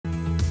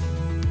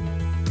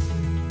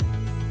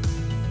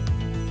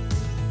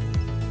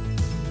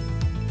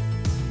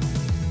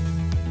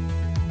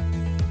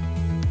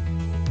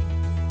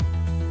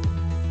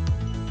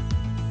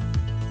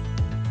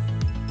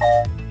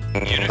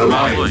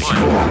Alliance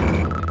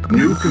formed.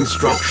 New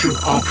construction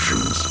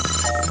options.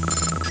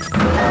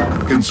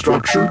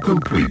 Construction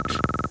complete.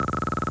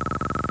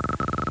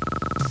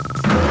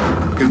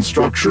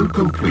 Construction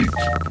complete.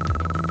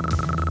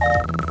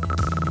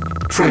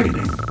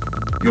 Training.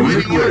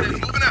 Unit ready.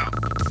 Moving out.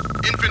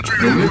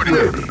 Infantry Unit reporting.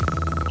 ready.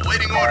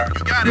 Awaiting order.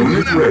 You got it.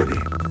 Unit Moving out. ready.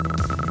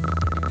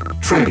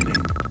 Training.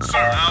 Sir,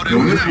 out and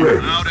Unit clear.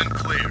 ready. Out and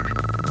clear.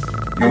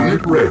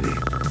 Unit ready.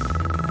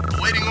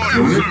 Awaiting order.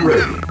 Unit sir.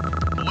 ready. Moving out.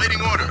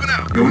 Awaiting order. Moving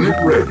out. Unit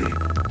ready.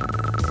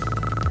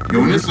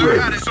 Unit Sir,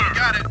 got ready. it. Sir,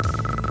 got it.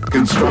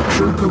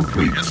 Construction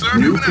complete. Yes, sir.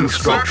 New Moving out.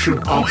 construction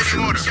Yes, sir. Awaiting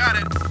order. options. Got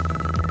it.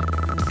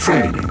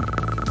 Training.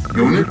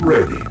 Unit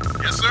ready.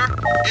 Yes, sir.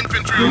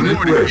 Infantry Unit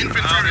reporting. ready.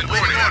 Infantry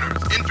reporting.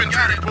 Orders.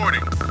 Infantry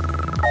reporting.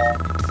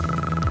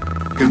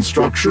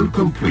 Construction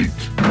complete.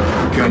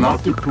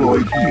 Cannot deploy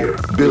here.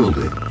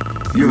 Building.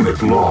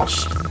 Unit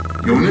lost.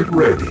 Unit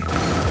ready.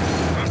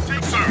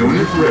 Sir.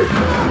 Unit ready.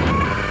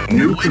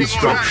 New Awaiting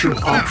construction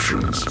order. Moving out.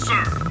 options.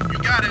 Sir, you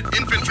got it.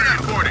 Infantry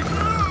reporting.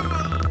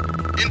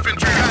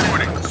 Infantry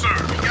reporting. Sir,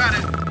 you got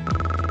it.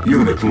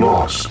 Unit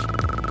lost.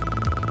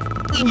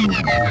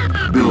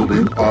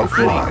 Building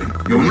offline.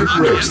 Unit Yes,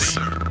 ready.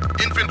 sir.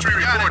 Infantry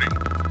reporting.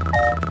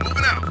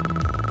 Moving out.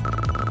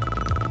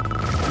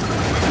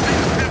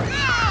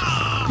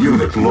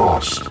 Unit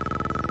lost.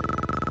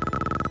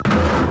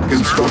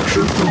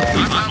 Construction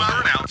complete.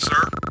 I'm out,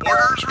 sir.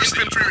 Orders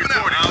received. Infantry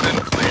reporting. Out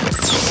and clear.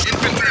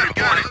 Infantry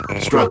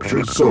reporting.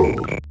 Structure sold.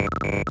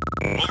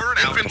 Over and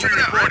out. Infantry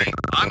reporting.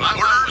 On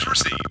orders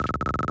received.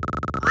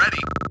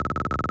 Ready.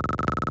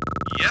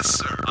 Yes,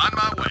 sir. On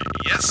my way.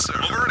 Yes, sir.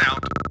 Over and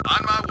out.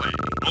 On my way.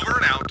 Over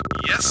and out.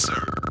 Yes,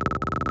 sir.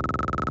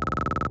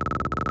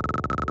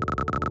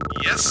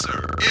 Yes, sir.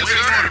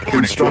 Infantry reporting.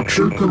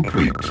 Construction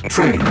complete.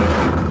 Training.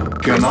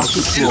 Cannot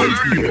deploy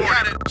here.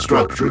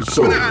 Structure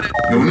sold.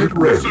 Unit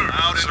ready. Sir,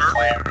 out and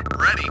clear.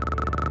 Ready.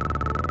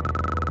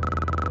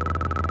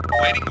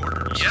 Waiting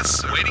orders. Yes,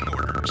 sir. Waiting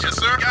orders. Yes,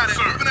 sir. Got it.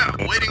 Sir. Moving out.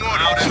 Waiting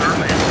orders. Out and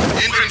clear.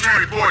 Infantry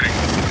reporting.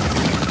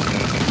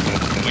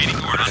 Waiting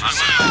orders.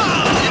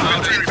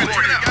 Infantry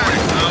reporting.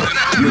 Out and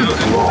out.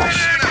 Unit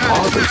lost.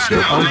 Harvester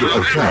under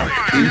attack.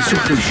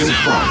 Insufficient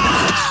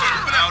funds.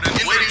 Out and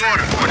waiting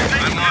order.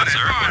 I'm on it.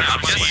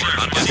 Yes, sir.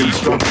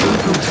 Construction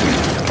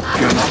complete.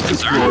 Cannot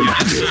deploy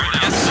here.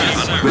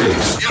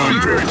 Base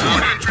under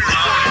attack.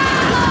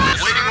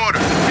 Waiting order.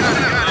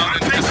 Out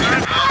and yes, sir.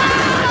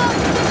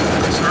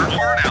 Sir,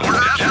 over and out.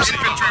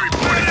 Infantry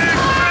reporting.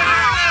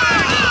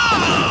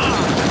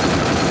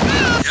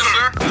 Yes,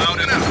 sir. Out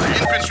and out.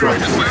 Infantry. Yes,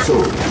 Structure sir.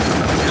 sold.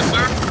 Yes,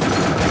 sir.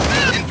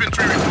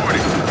 Infantry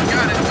reporting.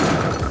 Got it.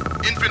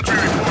 Infantry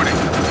reporting.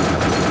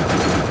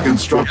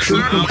 Construction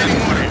Yes, sir. Waiting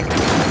complete. order.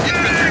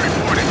 Infantry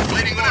reporting.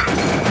 Waiting order.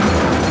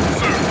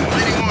 Sir,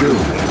 waiting order.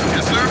 Building.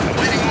 Yes, sir.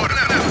 Waiting order.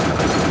 Now.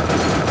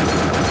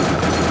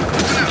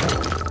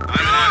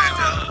 I'm on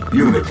it.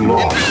 Unit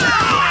lost.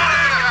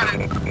 Got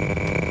it.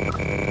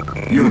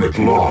 Unit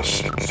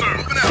lost. Sir,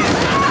 now.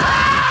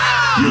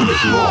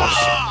 Unit lost.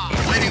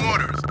 Waiting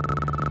orders.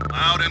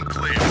 Loud and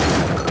clear.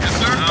 Yes,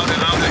 sir. Loud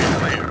and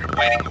clear.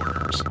 Waiting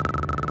orders.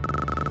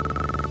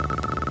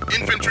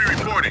 Infantry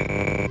reporting.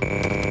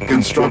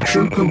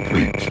 Construction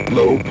complete.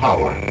 Low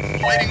power.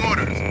 Waiting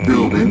orders.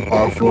 Building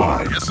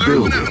offline. Yes, sir.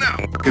 Building. Now.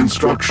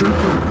 Construction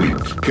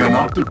complete.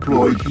 Cannot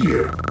deploy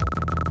here.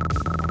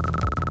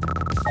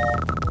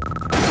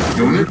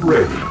 Unit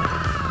ready.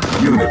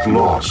 Unit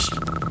lost.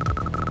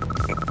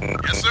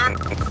 Yes, sir.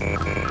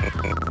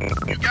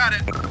 You got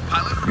it.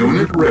 Pilot.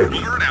 Unit ready.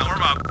 Over and out.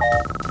 Warm up.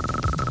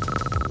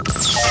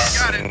 Sir,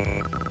 got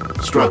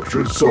it.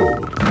 Structure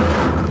sold.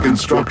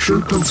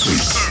 Construction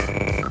complete.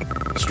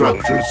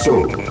 Structure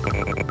sold.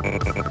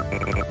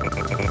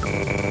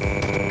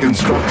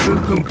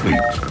 Construction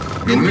complete.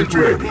 Unit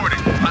Infantry ready. reporting.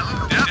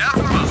 Pilot. Death,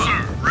 sir.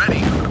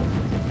 Ready.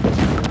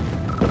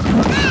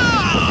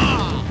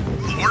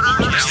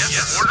 Orders.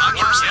 Yes.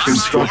 Orders. Yes.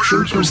 Construction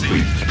Orders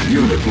received. complete.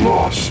 Unit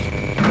lost.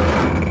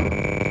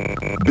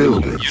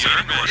 Building.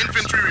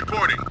 Infantry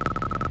reporting.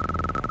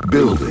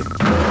 Building.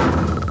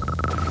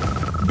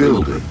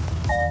 Building.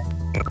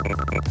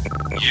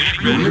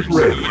 Unit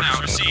ready.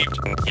 Received.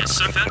 Yes,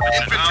 sir.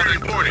 Infantry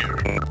reporting.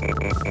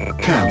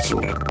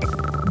 Cancelled.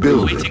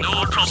 Building. Waiting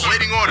orders.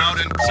 Waiting order. Out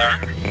and Sir.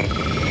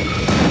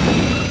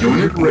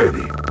 Unit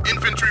ready.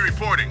 Infantry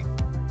reporting.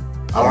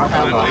 Our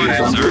ally is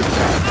under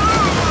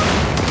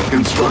attack.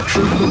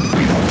 Construction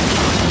complete.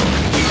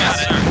 Yes,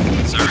 sir.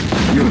 Sir.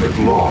 Unit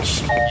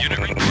lost. Unit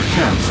reporting.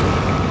 Cancelled.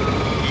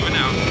 Moving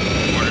out.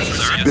 Orders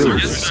received. Building.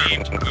 Yes,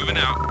 received. Moving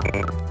out.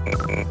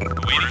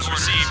 Waiting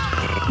received.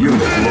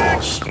 Unit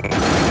lost.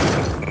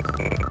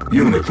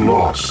 Unit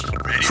lost.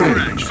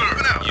 Training.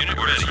 Unit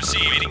orders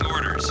received. Waiting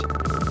orders.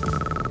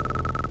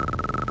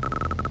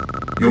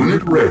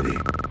 Unit ready.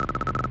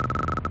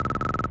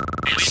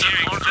 Yes, sir.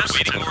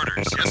 Waiting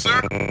orders. Yes,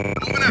 sir.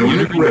 Moving out.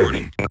 Unit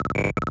ready.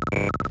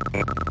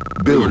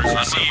 Building. Orders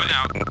received.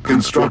 Out.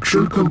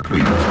 Construction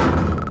complete.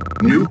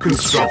 New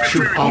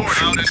construction Infantry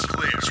report out options. and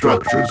clear.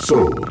 Structure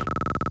sold.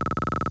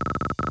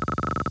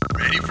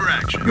 Ready for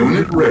action.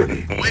 Unit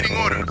ready. Waiting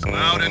orders.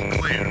 Loud and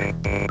clear.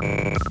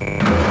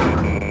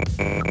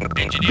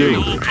 Engineering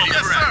Building. all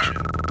Yes, sir.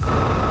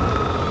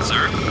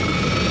 Sir.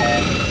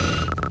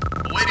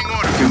 Awaiting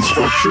order.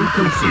 Construction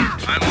complete.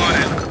 I'm on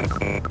it.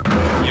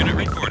 Unit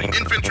reporting.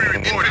 Infantry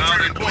reporting.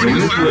 Loud and clear.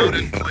 Unit Loud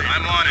ready. and clear.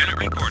 I'm on Unit it.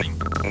 reporting.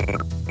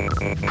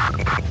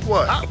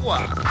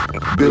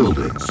 What?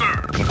 Building. Sir.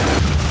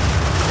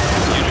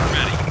 Unit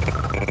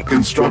ready.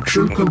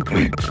 Construction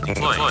complete.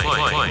 Deploy.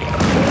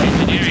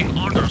 Engineering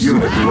orders.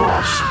 Unit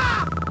lost.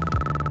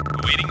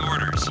 Awaiting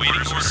orders.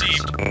 Orders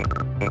received.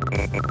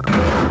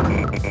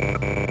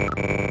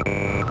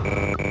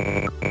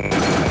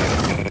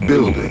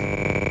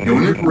 Building.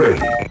 Unit ready.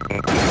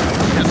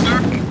 Yes,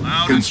 sir.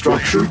 Loud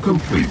Construction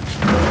complete.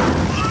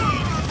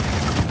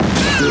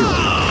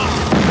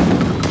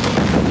 Building.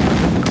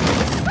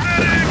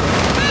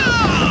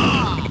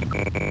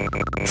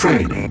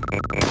 Training.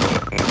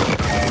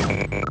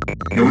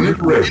 Unit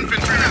ready.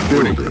 Infantry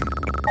reporting. Building.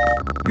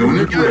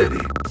 Unit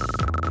ready.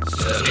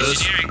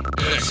 Engineering.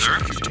 Sir.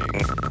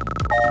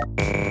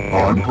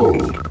 On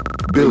hold.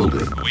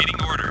 Building.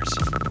 Awaiting orders.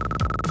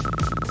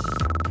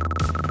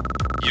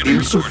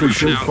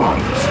 Insufficient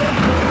funds.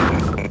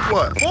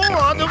 What? Four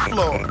on the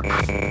floor.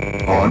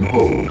 On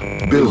hold.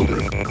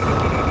 Building.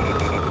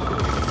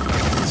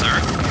 Sir.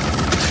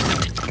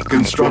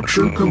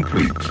 Construction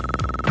complete.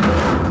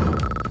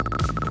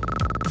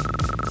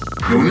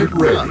 Unit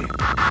ready.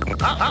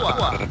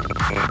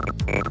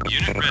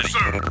 Unit ready.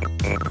 Sir.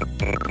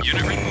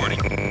 Unit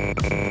reporting.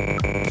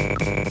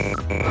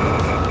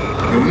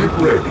 Unit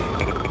ready.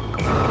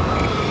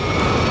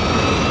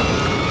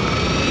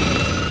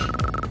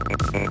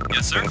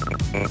 Yes, sir.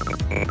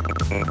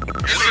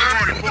 Yes, sir.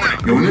 Reporting.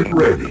 Unit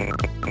ready.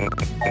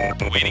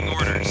 Awaiting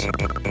orders.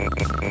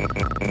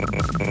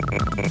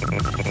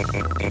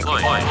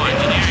 Deploy.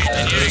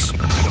 Engineering.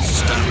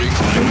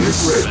 Unit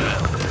ready.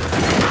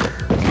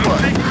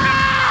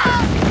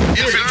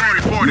 Infantry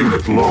reporting.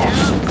 Unit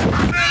lost.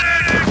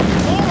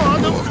 Four on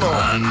the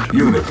floor.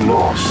 Unit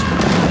lost.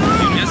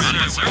 Yes,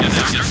 sir.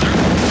 Yes, sir.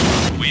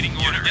 Awaiting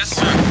orders. Yes,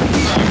 sir.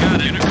 You got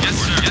it. Yes,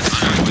 sir. Yes,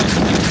 sir.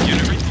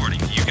 Unit reporting.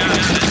 You got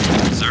it,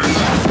 sir.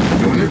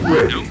 Unit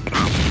ready. No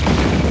problem.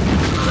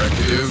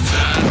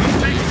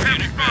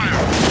 Unit ready.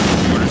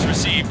 Orders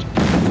received.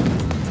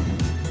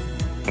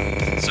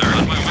 Sir,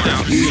 on my way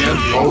out. EM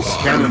pulse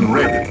cannon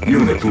ready.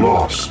 Unit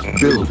lost.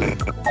 Building.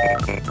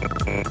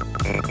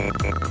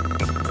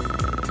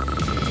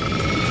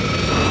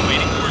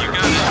 Waiting order. You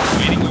got it.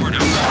 Waiting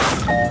order.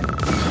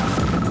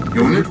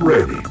 Unit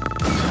ready.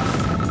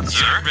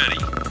 Sir,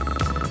 ready.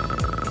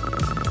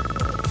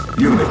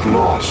 Unit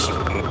lost.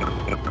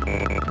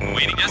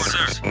 Waiting. Yes,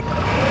 sir.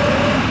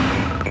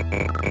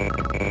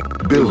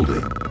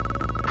 Building.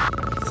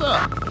 Sir.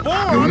 Four on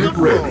the Unit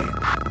floor. ready.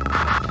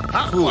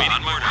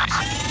 Waiting orders.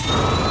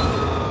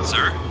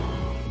 Sir.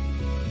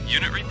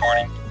 Unit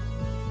reporting.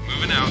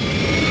 Moving out.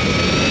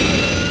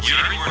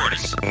 Unit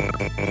reporting.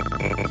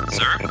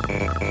 Sir.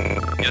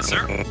 Yes,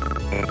 sir.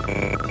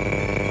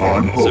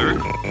 On hold. Sir.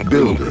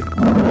 Building.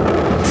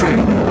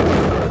 Training.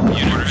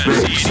 Unit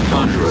Base ready.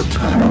 under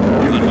attack.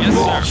 Unit Yes,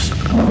 lost. sir.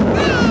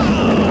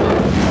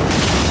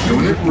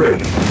 Unit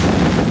ready.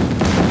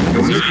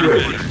 Unit Sir,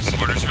 ready.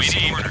 orders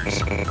received. Orders.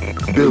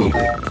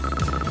 Building.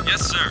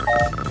 Yes, sir.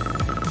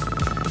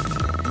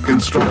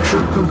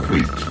 Construction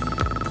complete.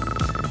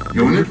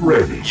 Unit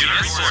ready.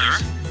 Yes, sir.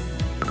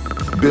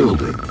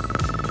 Building.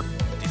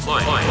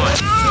 Deploy.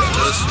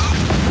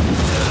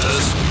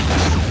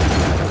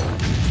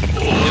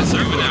 Yes,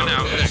 sir. Moving out.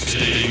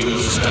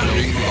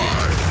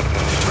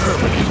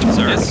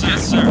 Sir.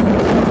 Yes, sir.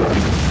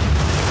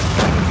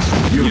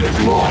 Unit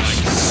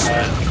lost.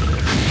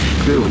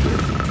 Building.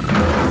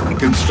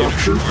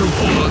 Construction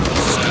complete.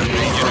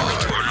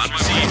 Orders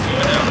received.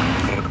 Moving out.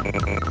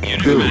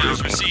 Unit Building.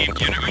 orders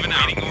received. Unit moving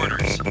out. Waiting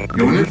orders.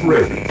 Unit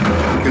ready.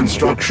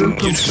 Construction Unit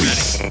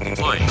complete. ready.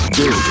 Deploy.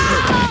 Building.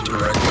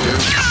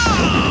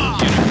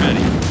 Unit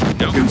ready.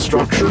 No.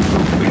 Construction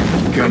complete.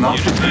 Cannot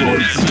Unit deploy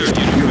ready. Yes, sir. here.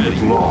 Unit Unit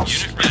ready.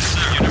 lost. Unit, yes, sir.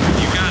 Unit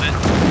ready. You got it.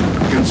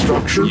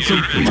 Construction Unit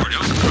ready. complete.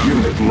 No.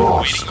 Unit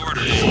lost. Waiting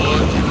orders.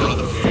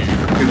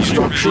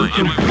 Construction Unit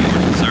complete.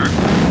 ready. Sir.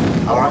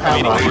 Our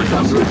ally is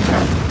under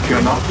attack.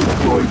 Cannot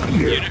deploy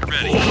here. Unit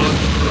ready.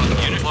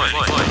 Unit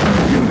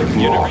ready. Unit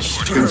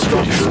lost.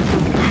 Construction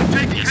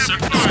complete. Yes, sir.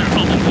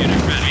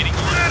 Unit ready. Waiting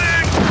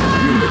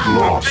orders. Unit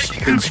lost.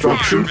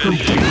 Construction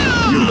complete.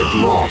 Unit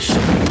lost.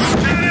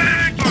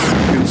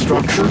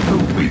 Construction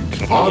complete.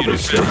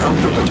 Harvester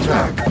under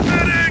attack.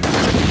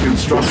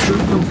 Construction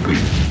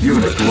complete.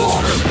 Unit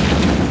lost.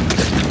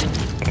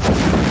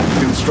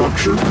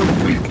 Construction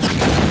complete.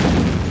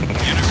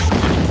 Unit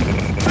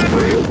reporting.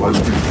 Player was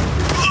defeated.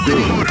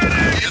 Building.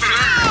 Yes,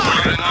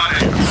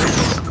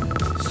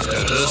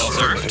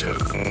 sir. Sir.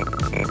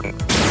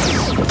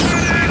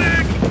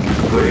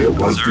 Player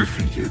was Sir.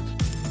 defeated.